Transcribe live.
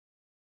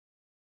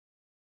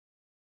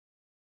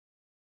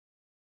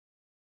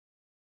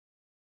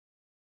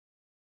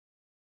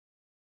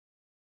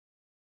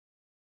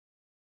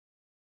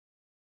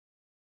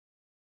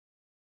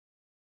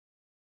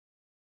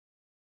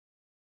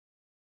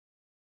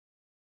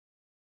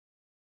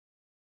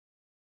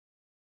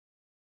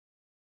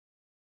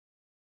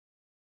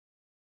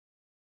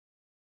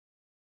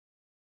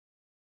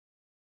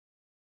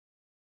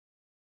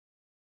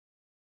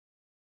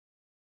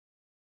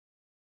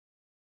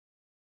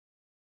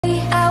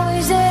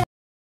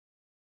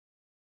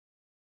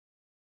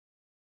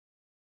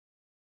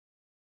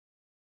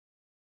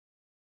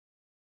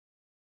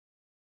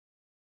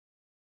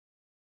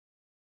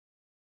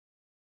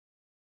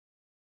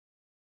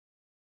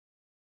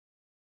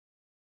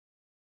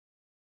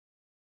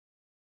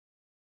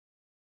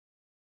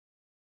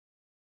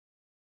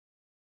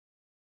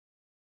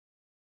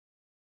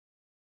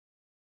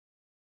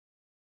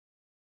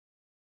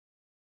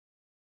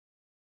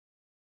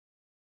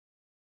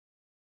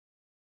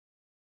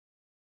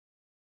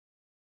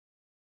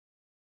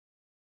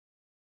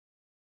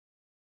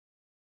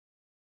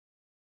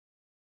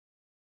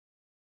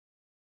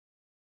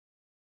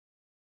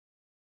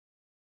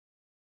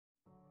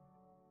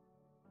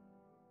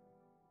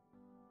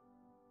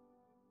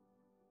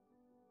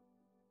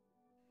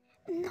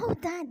No,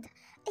 Dad.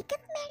 I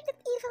can't marry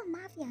that evil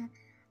mafia.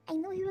 I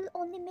know he will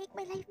only make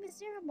my life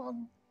miserable.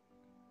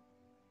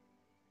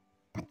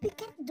 But we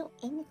can't do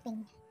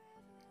anything.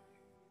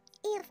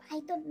 If I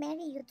don't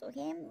marry you to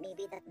him,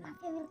 maybe that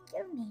mafia will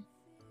kill me.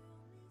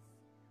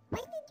 Why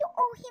did you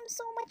owe him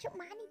so much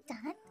money,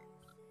 Dad?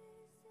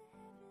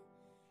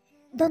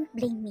 Don't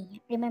blame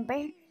me.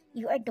 Remember,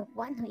 you are the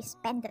one who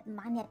spent that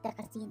money at the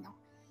casino.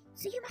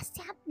 So you must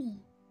help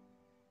me.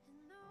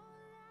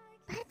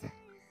 But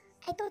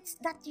I thought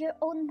that's your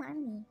own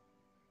money.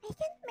 I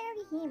can't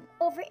marry him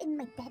over in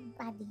my dead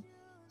body.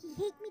 He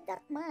hate me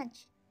that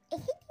much. I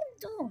hate him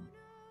too.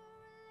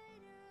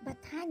 But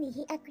honey,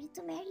 he agreed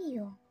to marry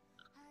you.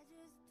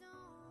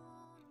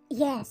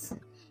 Yes,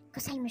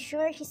 because I'm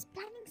sure he's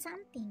planning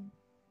something.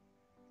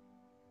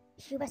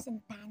 She was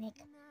in panic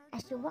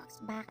as she walks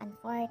back and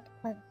forth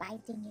while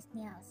biting his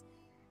nails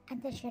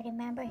until she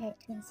remembered her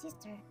twin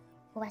sister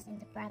who was in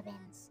the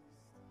province.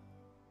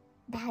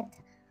 Dad,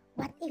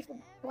 what if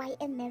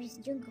YN marries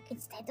Jungkook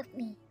instead of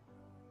me?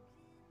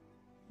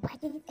 Why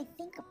didn't I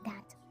think of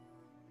that?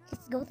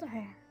 Let's go to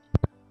her.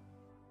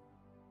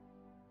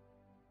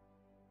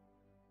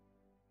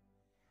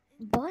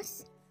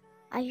 Boss,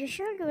 are you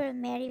sure you will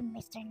marry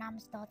Mr.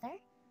 Nam's daughter?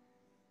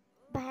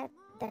 But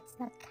that's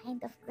not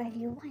kind of girl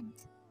you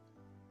want.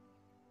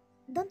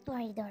 Don't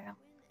worry, Doro.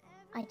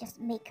 I just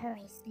make her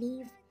a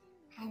slave,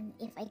 and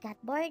if I got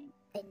bored,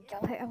 then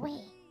throw her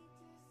away.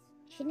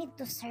 She need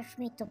to serve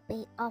me to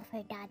pay off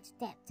her dad's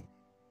debt,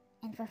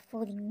 and for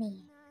fooling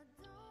me.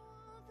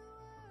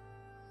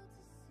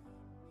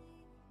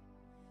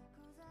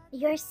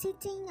 You're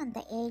sitting on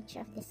the edge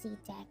of the sea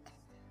deck,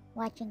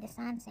 watching the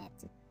sunset.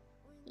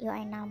 You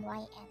are now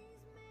YN.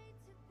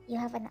 You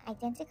have an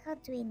identical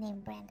twin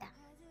named Brenda.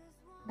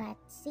 But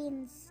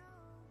since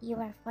you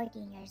are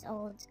 14 years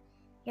old,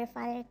 your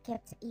father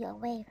kept you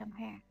away from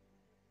her.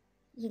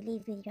 You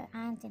live with your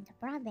aunt in the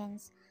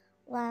province,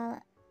 while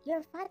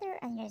your father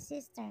and your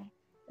sister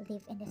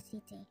live in the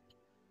city.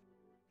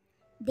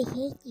 They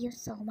hate you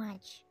so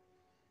much.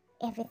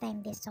 Every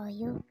time they saw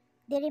you,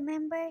 they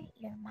remember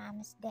your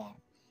mom's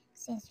death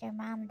since your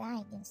mom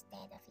died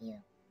instead of you.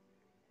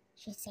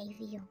 She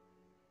saved you.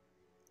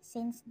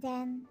 Since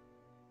then,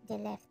 they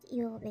left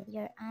you with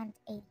your aunt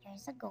 8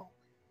 years ago.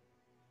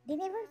 They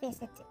never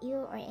visit you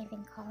or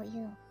even call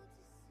you.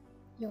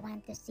 You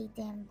want to see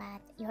them,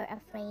 but you're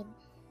afraid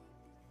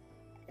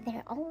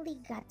they only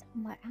got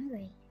more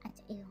angry at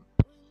you.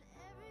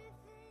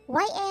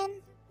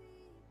 YN!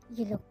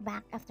 You look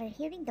back after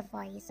hearing the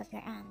voice of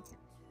your aunt,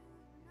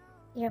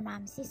 your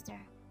mom's sister.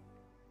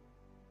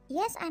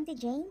 Yes, Auntie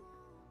Jane?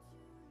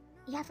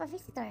 You have a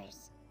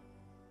visitors.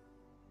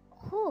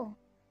 Who?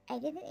 I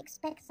didn't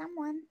expect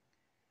someone.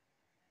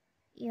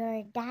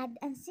 Your dad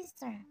and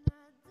sister.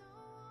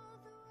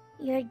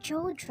 Your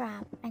jaw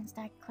drop and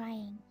start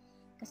crying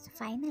because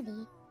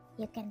finally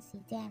you can see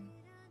them.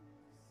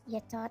 You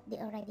thought they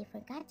already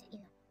forgot you.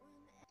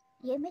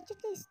 You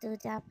immediately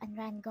stood up and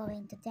ran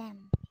going to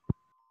them.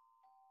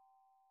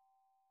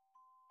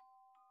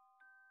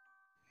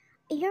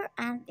 Your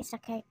aunt is a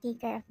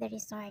caretaker of the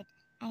resort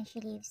and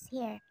she lives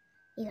here.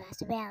 You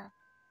as well.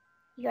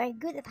 You are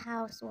good at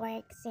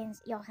housework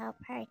since you'll help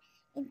her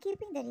in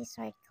keeping the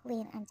resort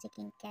clean and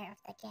taking care of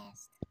the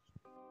guests.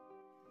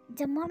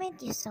 The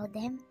moment you saw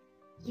them,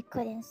 you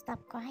couldn't stop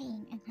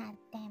crying and hugged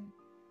them.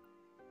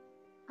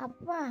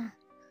 Abba,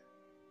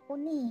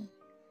 Uni,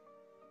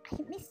 I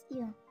miss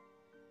you,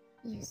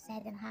 you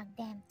said and hugged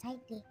them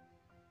tightly,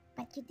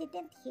 but you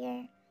didn't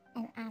hear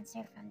an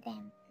answer from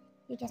them.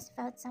 You just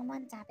felt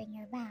someone tapping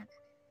your back,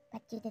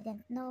 but you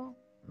didn't know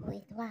who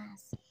it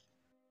was.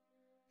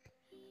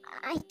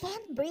 I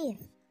can't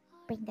breathe,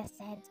 Brinda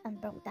said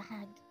and broke the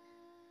hug.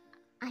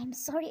 I'm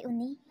sorry,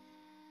 Uni.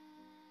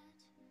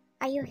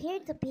 Are you here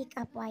to pick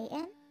up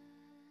YN?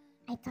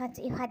 I thought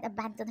you had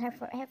abandoned her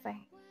forever.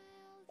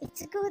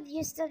 It's good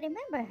you still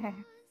remember her.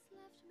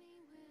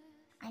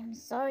 I'm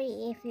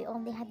sorry if we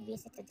only had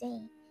visit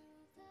today.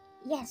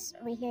 Yes,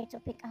 we're here to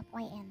pick up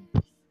YN.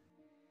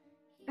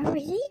 Oh,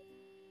 really?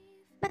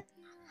 But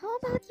how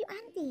about you,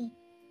 Auntie?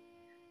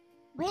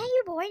 Why are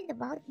you worried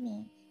about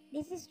me?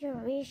 This is your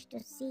wish to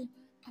see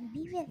and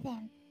be with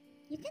them.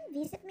 You can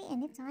visit me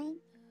anytime.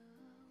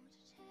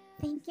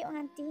 Thank you,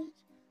 Auntie.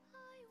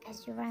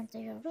 As you run to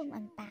your room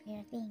and pack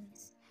your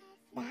things,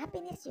 the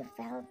happiness you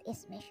felt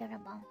is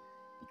measurable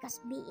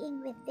because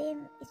being with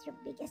them is your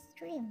biggest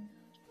dream.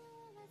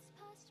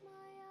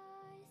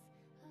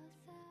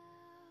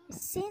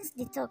 Since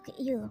they took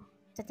you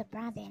to the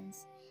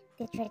province,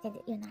 they treated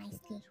you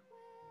nicely.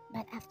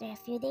 But after a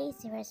few days,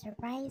 you were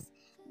surprised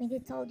when they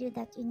told you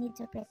that you need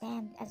to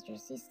pretend as your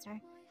sister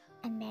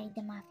and marry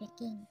the Mafia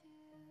King.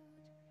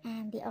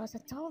 And they also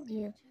told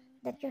you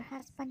that your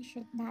husband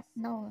should not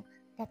know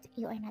that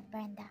you are not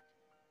Brenda.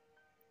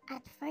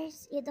 At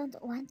first, you don't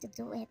want to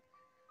do it.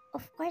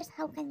 Of course,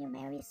 how can you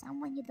marry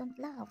someone you don't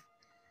love?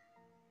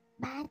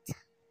 But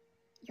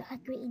you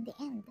agree in the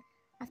end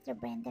after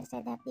Brenda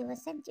said that they will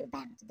send you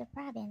back to the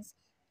province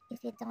if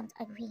you don't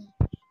agree.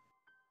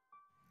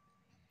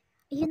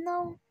 You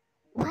know,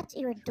 What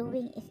you're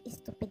doing is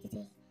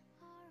stupidity.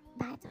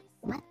 But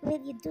what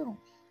will you do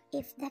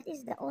if that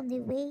is the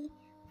only way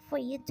for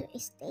you to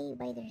stay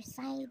by their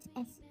sides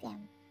and see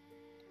them?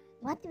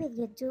 What will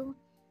you do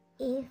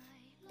if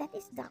that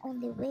is the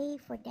only way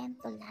for them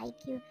to like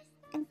you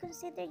and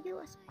consider you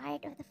as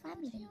part of the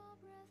family?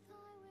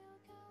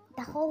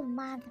 The whole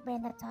month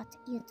Brenda taught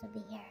you to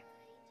be here.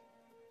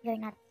 You're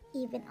not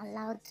even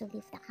allowed to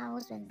leave the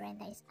house when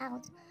Brenda is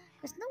out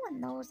because no one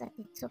knows that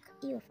they took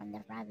you from the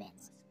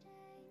province.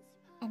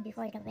 And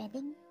before the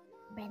wedding,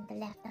 Brenda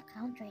left the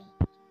country.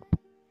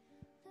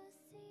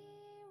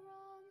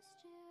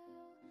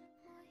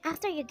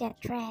 After you get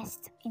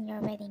dressed in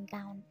your wedding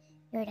gown,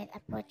 your dad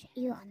approached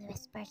you and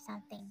whispered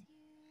something.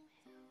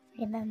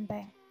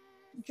 Remember,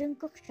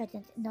 Jungkook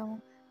shouldn't know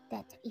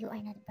that you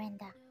are not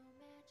Brenda.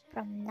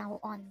 From now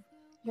on,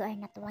 you are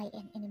not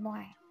YN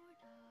anymore.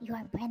 You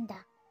are Brenda,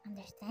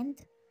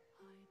 understand?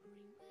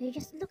 You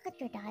just look at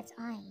your dad's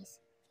eyes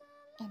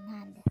and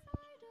nod.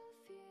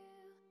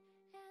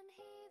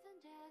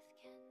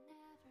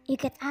 You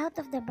get out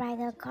of the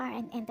bridal car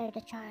and enter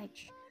the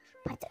church,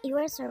 but you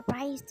were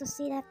surprised to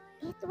see that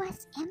it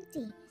was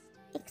empty,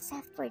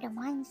 except for the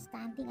man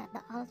standing at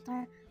the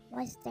altar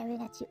was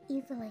staring at you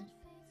evilly.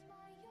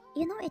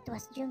 You know it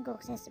was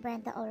Jungkook since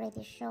Brenda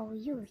already showed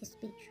you his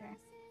picture.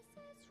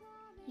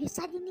 You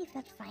suddenly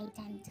felt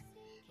frightened.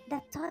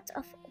 The thought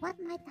of what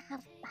might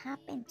have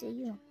happened to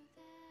you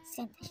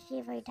sent a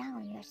shiver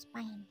down your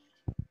spine.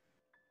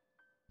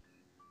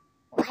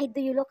 Why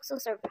do you look so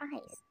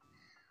surprised?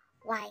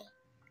 Why?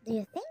 Do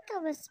you think I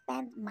will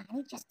spend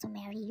money just to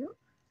marry you?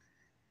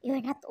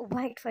 You're not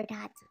worth for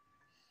that.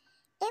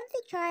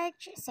 Empty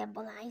church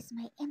symbolize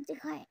my empty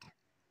heart.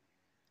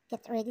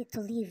 Get ready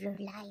to live your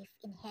life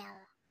in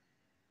hell.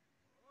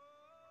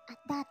 At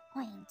that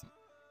point,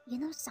 you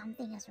know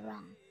something is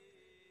wrong.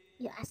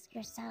 You ask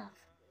yourself,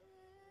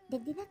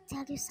 did he not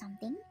tell you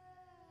something?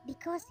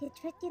 Because he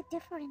treated you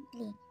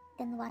differently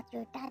than what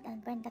your dad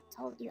and Brenda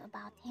told you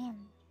about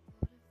him.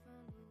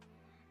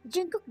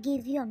 Jungkook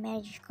gave you a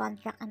marriage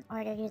contract and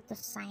ordered you to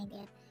sign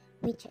it,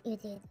 which you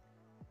did,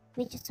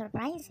 which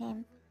surprised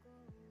him.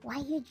 Why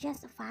you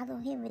just follow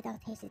him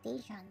without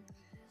hesitation?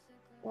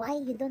 Why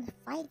you don't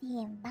fight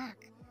him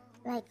back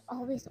like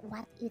always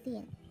what you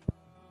did?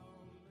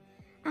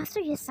 After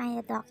you signed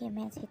the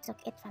documents, he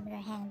took it from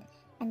your hand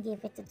and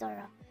gave it to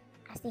Doro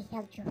as he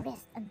held your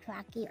wrist and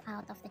dragged you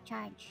out of the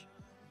church.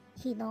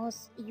 He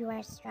knows you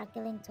are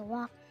struggling to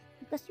walk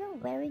because you're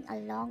wearing a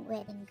long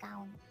wedding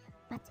gown,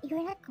 but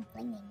you're not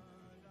complaining.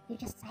 You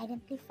just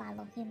silently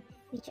follow him,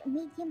 which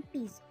made him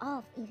piss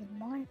off even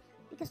more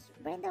because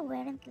Brenda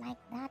weren't like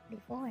that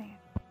before.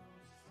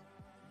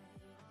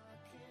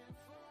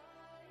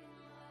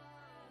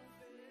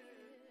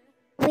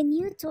 When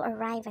you two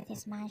arrive at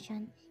his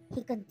mansion,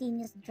 he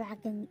continues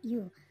dragging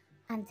you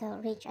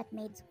until reach at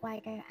maid's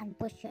quarter and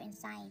push you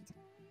inside.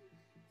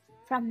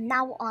 From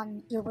now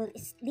on, you will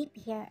sleep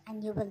here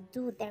and you will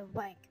do their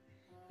work.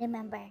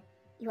 Remember,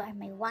 you are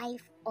my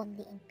wife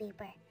only in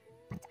paper,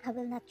 but I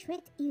will not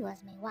treat you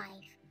as my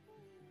wife.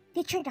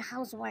 Teach her the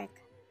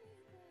housework.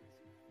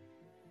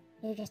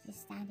 You just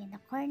stand in the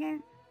corner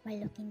while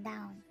looking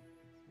down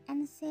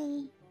and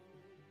say,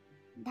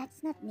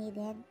 that's not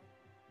needed.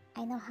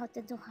 I know how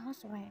to do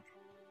housework.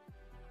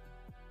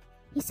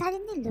 He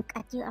suddenly looked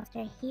at you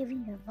after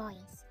hearing your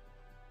voice.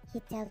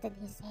 He tilted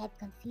his head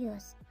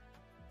confused.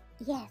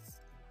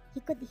 Yes, he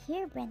could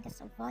hear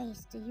Brenda's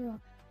voice to you,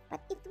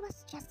 but it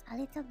was just a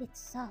little bit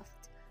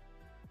soft.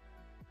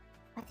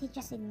 But he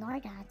just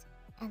ignored that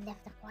and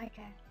left the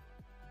quarter.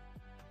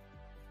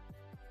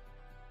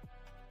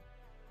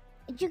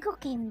 Jugo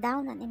came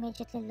down and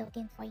immediately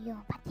looking for you,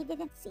 but he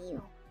didn't see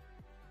you.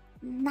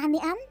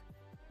 Nanian?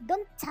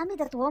 Don't tell me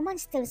that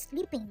woman's still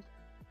sleeping,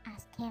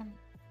 asked him.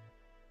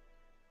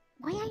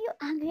 Why are you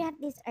angry at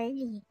this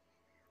early?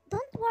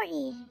 Don't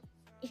worry,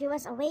 she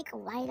was awake a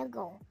while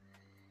ago.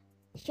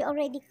 She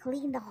already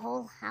cleaned the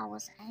whole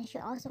house and she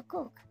also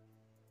cooked.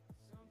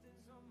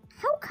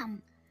 How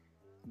come?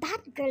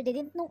 That girl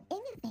didn't know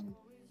anything.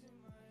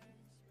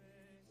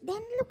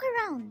 Then look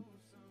around.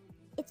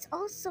 It's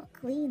also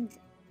cleaned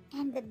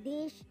and the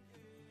dish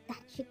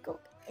that she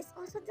cooked is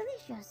also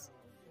delicious.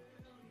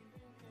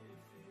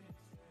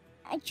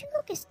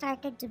 Jungkook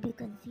started to be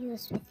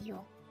confused with you.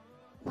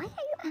 Why are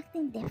you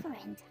acting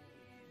different?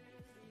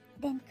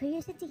 Then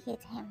curiosity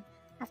hit him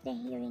after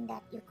hearing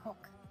that you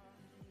cook.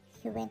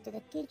 He went to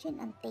the kitchen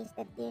and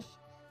tasted the dish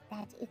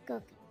that you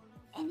cooked,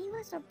 and he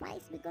was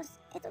surprised because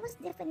it was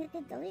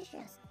definitely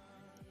delicious,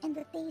 and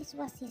the taste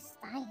was his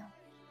style.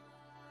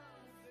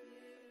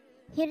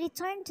 He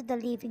returned to the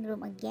living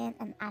room again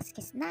and asked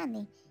his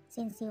nanny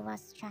since he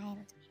was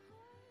child.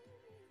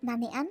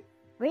 Nanny Ann,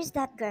 where's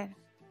that girl?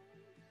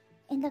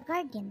 In the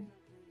garden.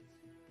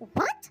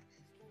 What?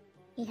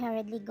 He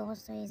hurriedly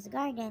goes to his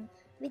garden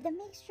with a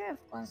mixture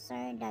of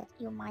concern that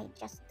you might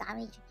just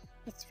damage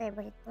his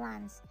favorite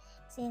plants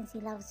since he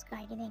loves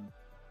gardening.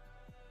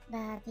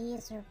 But he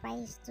is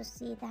surprised to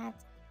see that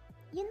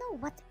you know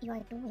what you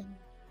are doing.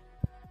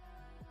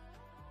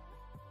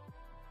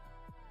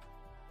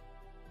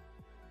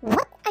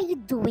 are you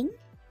doing?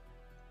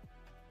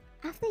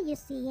 After you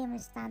see him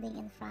standing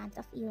in front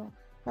of you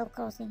while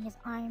crossing his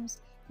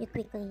arms, you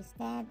quickly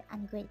stand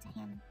and greet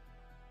him.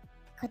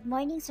 Good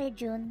morning, Sir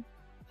June,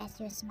 as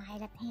you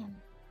smile at him.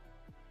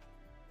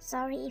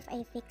 Sorry if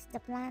I fixed the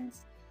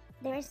plants.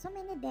 There are so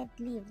many dead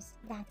leaves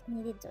that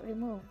needed to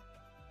remove.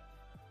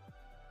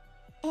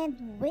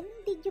 And when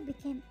did you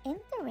become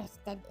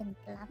interested in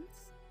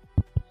plants?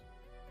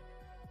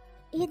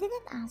 You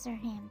didn't answer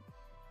him,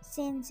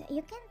 since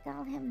you can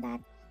tell him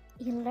that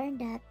you learned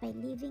that by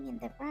living in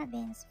the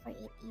province for 8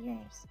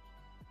 years.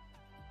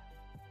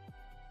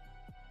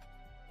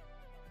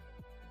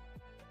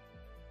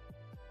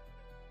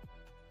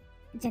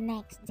 The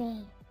next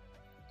day,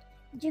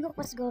 Jungkook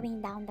was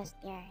going down the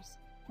stairs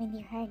when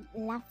he heard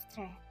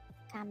laughter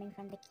coming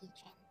from the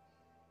kitchen.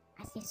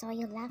 As he saw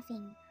you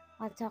laughing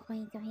while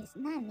talking to his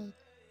nanny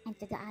and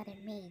to the other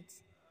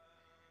maids,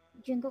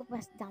 Jungkook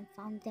was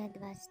dumbfounded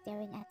while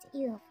staring at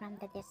you from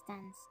the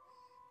distance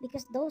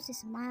because those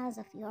smiles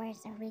of yours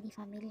are really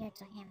familiar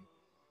to him.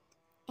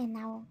 And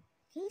now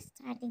he's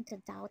starting to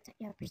doubt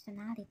your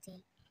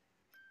personality.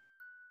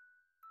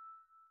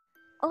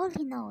 All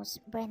he knows,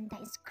 Brenda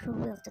is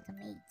cruel to the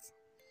maids.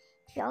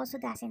 She also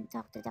doesn't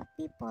talk to the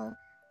people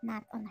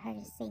not on her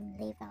same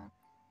level,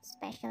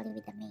 especially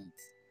with the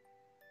maids.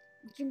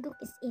 Jungkook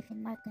is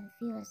even more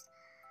confused,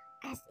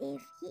 as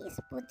if he is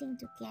putting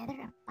together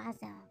a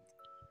puzzle.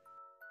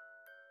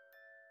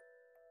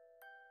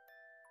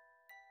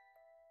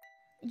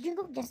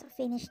 Jungkook just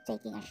finished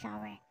taking a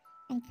shower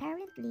and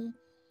currently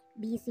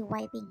busy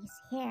wiping his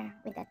hair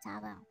with a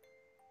towel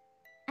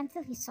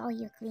until he saw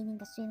you cleaning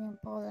the swimming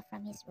pool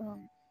from his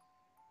room.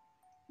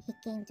 He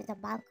came to the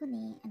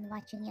balcony and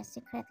watching you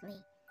secretly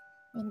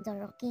when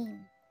Doro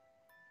came.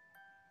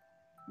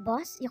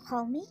 Boss, you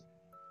call me?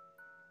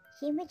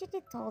 He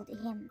immediately told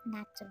him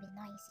not to be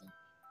noisy.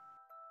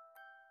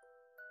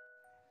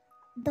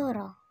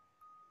 Doro,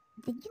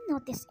 did you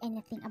notice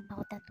anything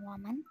about that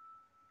woman?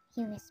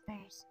 He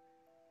whispers.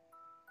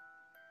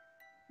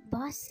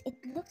 Boss, it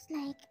looks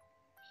like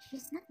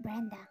she's not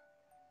Brenda.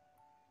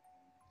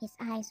 His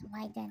eyes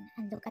widen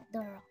and look at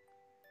Doro.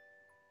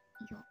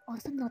 You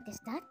also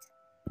noticed that?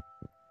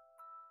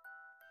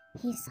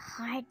 His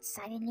heart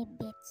suddenly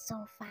beat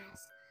so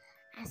fast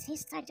as he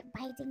started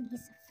biting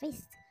his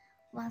fist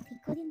while he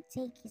couldn't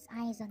take his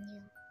eyes on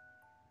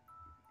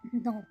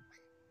you. No,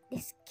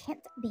 this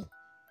can't be,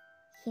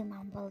 he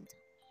mumbled.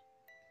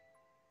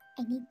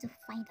 I need to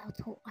find out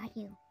who are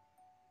you.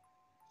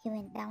 He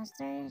went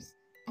downstairs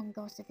and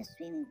goes to the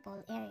swimming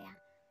pool area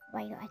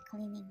where you are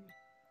cleaning.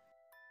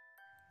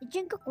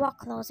 Jungkook walked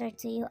closer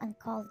to you and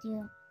called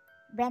you,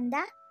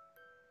 Brenda?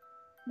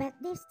 But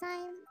this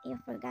time, you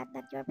forgot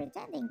that you're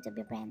pretending to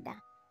be Brenda,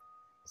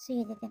 so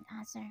you didn't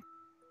answer.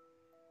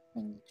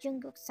 When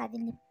Jungkook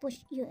suddenly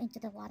pushed you into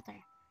the water,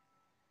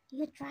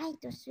 you tried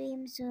to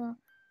swim so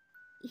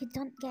you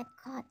don't get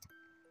caught,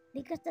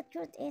 because the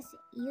truth is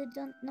you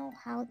don't know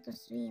how to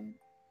swim,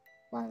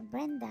 while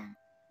Brenda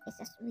is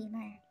a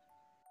swimmer.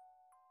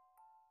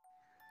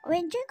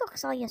 When Jungkook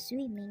saw you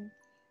swimming,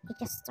 he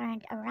just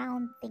turned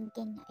around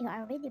thinking you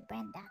are really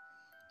Brenda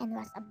and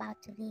was about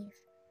to leave.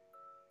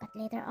 But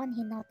later on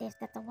he noticed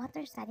that the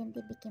water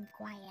suddenly became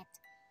quiet.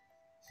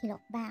 He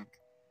looked back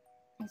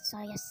and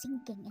saw you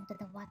sinking into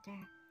the water.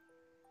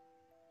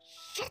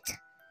 Shit!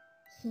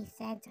 He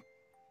said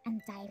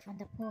and dived on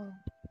the pool.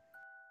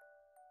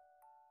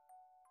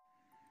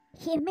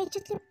 He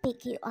immediately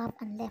picked you up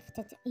and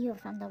lifted you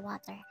from the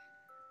water.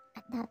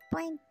 At that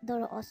point,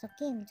 Doro also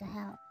came to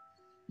help.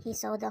 He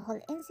saw the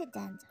whole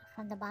incident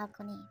from the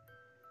balcony.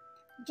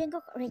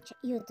 Jungkook reached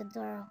you to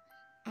Doro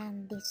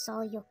and they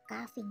saw you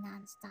coughing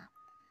non-stop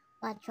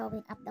while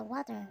throwing up the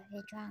water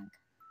you drank.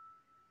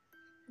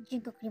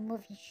 Jungkook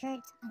removed his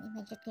shirt and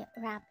immediately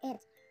wrapped it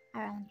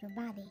around your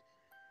body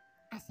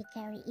as he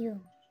carried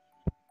you.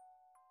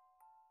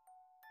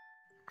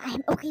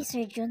 I'm okay,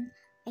 Sir Jun.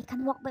 I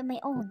can walk by my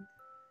own.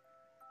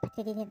 But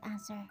he didn't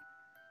answer.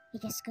 He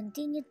just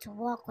continued to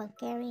walk while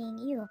carrying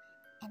you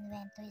and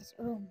went to his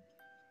room.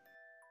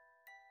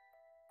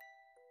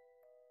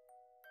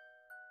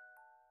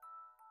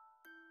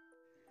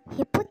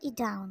 He put you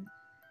down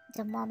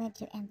the moment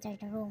you entered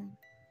the room.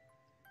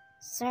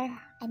 Sir,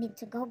 I need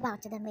to go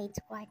back to the maid's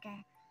quarter,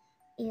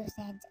 you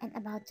said and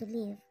about to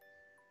leave.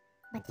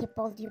 But he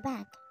pulled you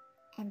back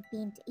and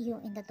pinned you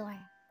in the door.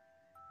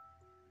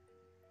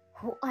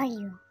 Who are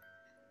you?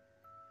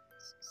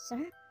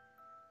 Sir?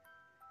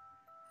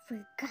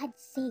 For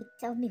God's sake,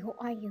 tell me who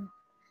are you?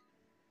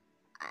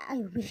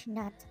 I wish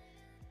not,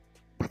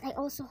 but I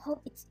also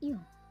hope it's you.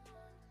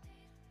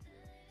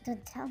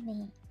 Don't tell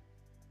me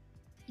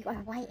you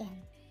are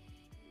YN.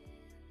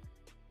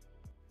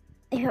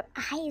 Your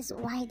eyes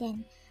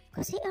widen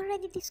because he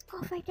already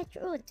discovered the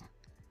truth.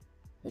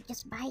 You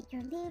just bite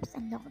your lips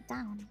and look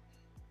down.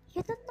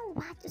 You don't know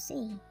what to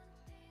say.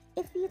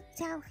 If you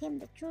tell him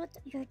the truth,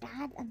 your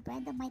dad and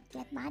Brenda might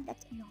get mad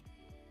at you.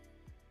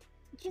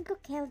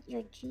 Jungkook held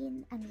your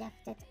chin and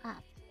lifted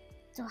up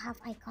to have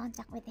eye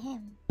contact with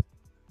him.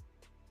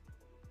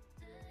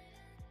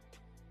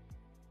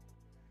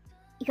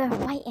 You're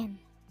YN,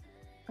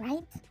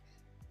 right?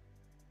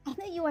 I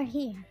know you are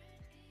here.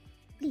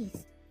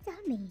 Please, tell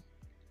me.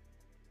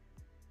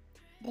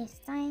 This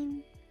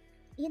time,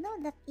 you know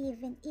that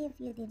even if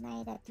you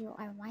deny that you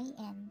are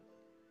YN,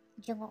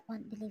 Jungkook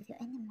won't believe you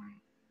anymore.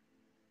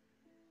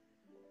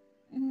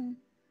 Mm,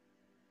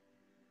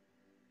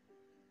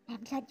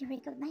 I'm glad you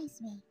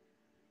recognize me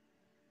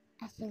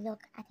as you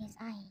look at his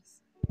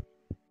eyes.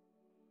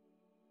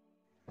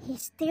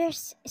 His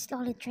tears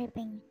slowly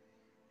dripping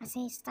as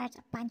he starts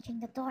punching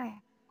the door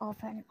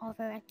over and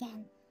over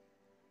again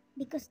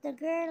because the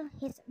girl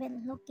he's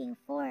been looking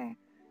for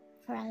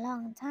a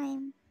long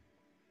time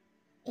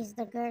is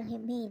the girl he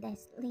made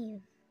us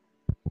leave.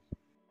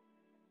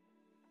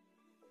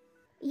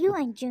 You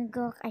and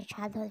Jungkook are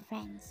childhood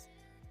friends.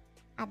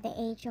 At the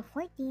age of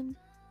 14,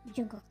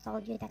 Jungkook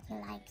told you that he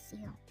likes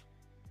you.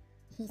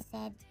 He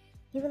said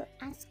he will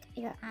ask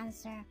your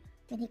answer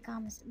when he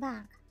comes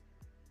back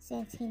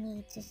since he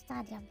needs to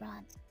study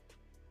abroad.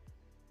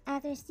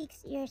 After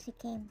 6 years, he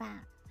came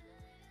back,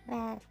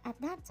 but at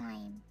that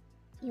time,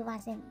 he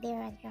wasn't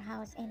there at your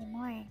house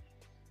anymore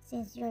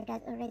since your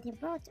dad already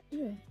brought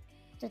you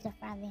to the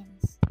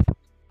province.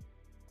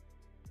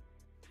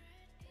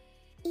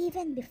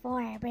 Even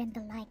before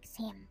Brenda likes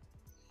him,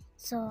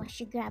 so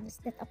she grabs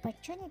that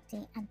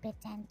opportunity and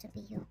pretend to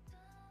be you.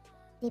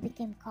 They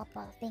became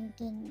couple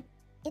thinking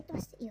it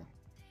was you.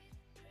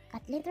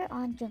 But later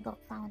on,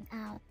 Jungkook found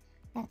out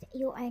that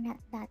you are not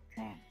that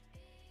girl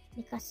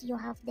because you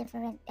have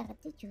different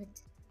attitude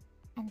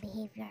and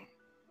behavior.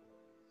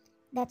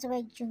 That's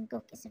why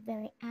Jungkook is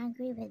very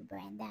angry with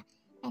Brenda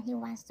and he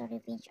wants to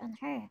revenge on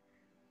her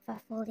for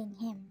fooling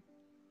him.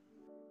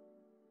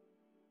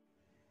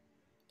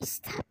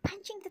 Stop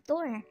punching the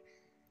door.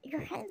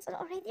 Your hands are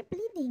already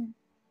bleeding.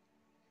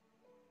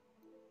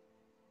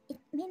 It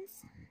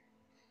means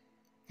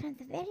from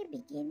the very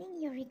beginning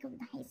you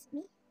recognized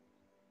me.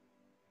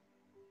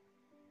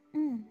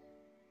 Mm.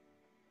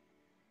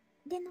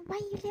 Then why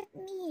you let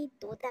me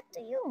do that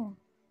to you?